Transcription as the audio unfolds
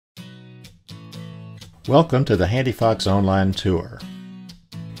Welcome to the HandiFox Online Tour.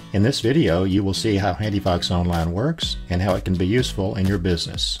 In this video, you will see how HandiFox Online works and how it can be useful in your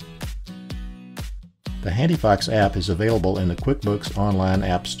business. The HandiFox app is available in the QuickBooks Online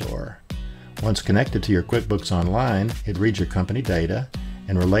App Store. Once connected to your QuickBooks Online, it reads your company data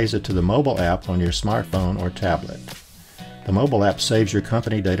and relays it to the mobile app on your smartphone or tablet. The mobile app saves your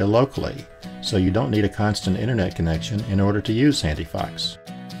company data locally, so you don't need a constant internet connection in order to use HandiFox.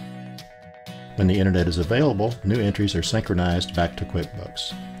 When the internet is available, new entries are synchronized back to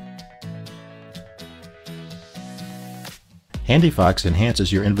QuickBooks. HandiFox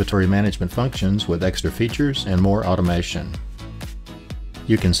enhances your inventory management functions with extra features and more automation.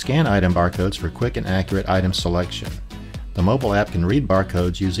 You can scan item barcodes for quick and accurate item selection. The mobile app can read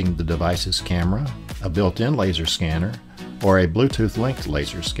barcodes using the device's camera, a built-in laser scanner, or a Bluetooth-linked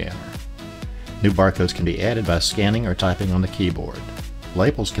laser scanner. New barcodes can be added by scanning or typing on the keyboard.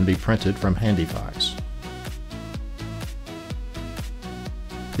 Labels can be printed from HandiFox.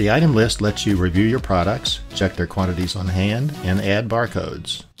 The item list lets you review your products, check their quantities on hand, and add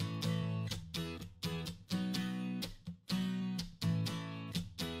barcodes.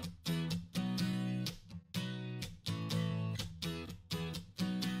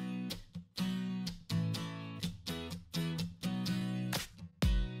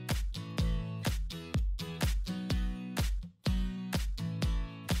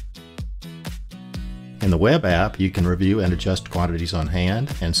 In the web app, you can review and adjust quantities on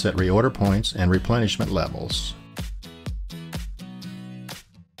hand and set reorder points and replenishment levels.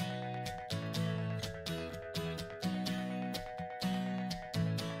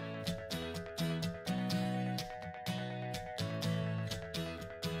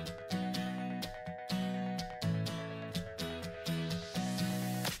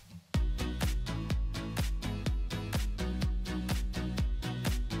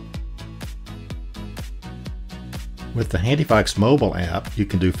 With the HandiFox mobile app, you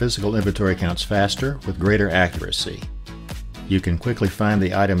can do physical inventory counts faster with greater accuracy. You can quickly find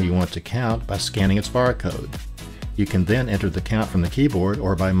the item you want to count by scanning its barcode. You can then enter the count from the keyboard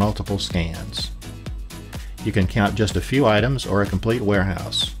or by multiple scans. You can count just a few items or a complete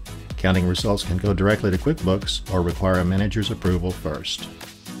warehouse. Counting results can go directly to QuickBooks or require a manager's approval first.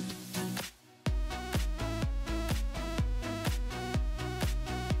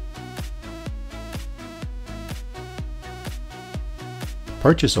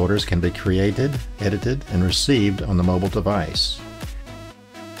 Purchase orders can be created, edited, and received on the mobile device.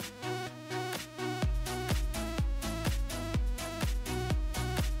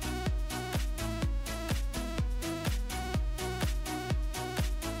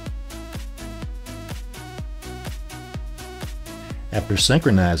 After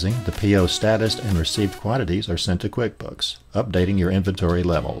synchronizing, the PO status and received quantities are sent to QuickBooks, updating your inventory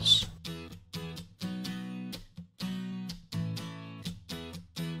levels.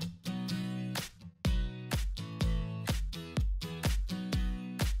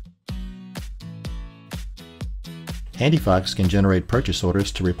 HandiFox can generate purchase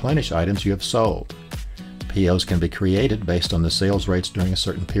orders to replenish items you have sold. POs can be created based on the sales rates during a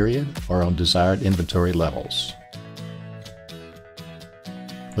certain period or on desired inventory levels.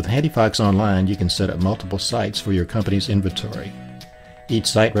 With HandiFox Online, you can set up multiple sites for your company's inventory. Each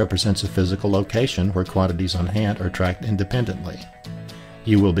site represents a physical location where quantities on hand are tracked independently.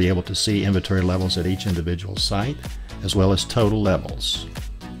 You will be able to see inventory levels at each individual site, as well as total levels.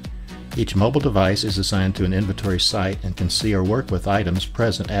 Each mobile device is assigned to an inventory site and can see or work with items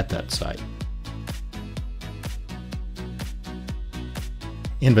present at that site.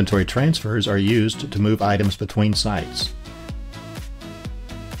 Inventory transfers are used to move items between sites.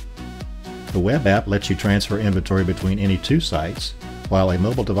 The web app lets you transfer inventory between any two sites, while a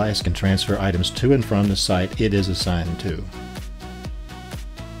mobile device can transfer items to and from the site it is assigned to.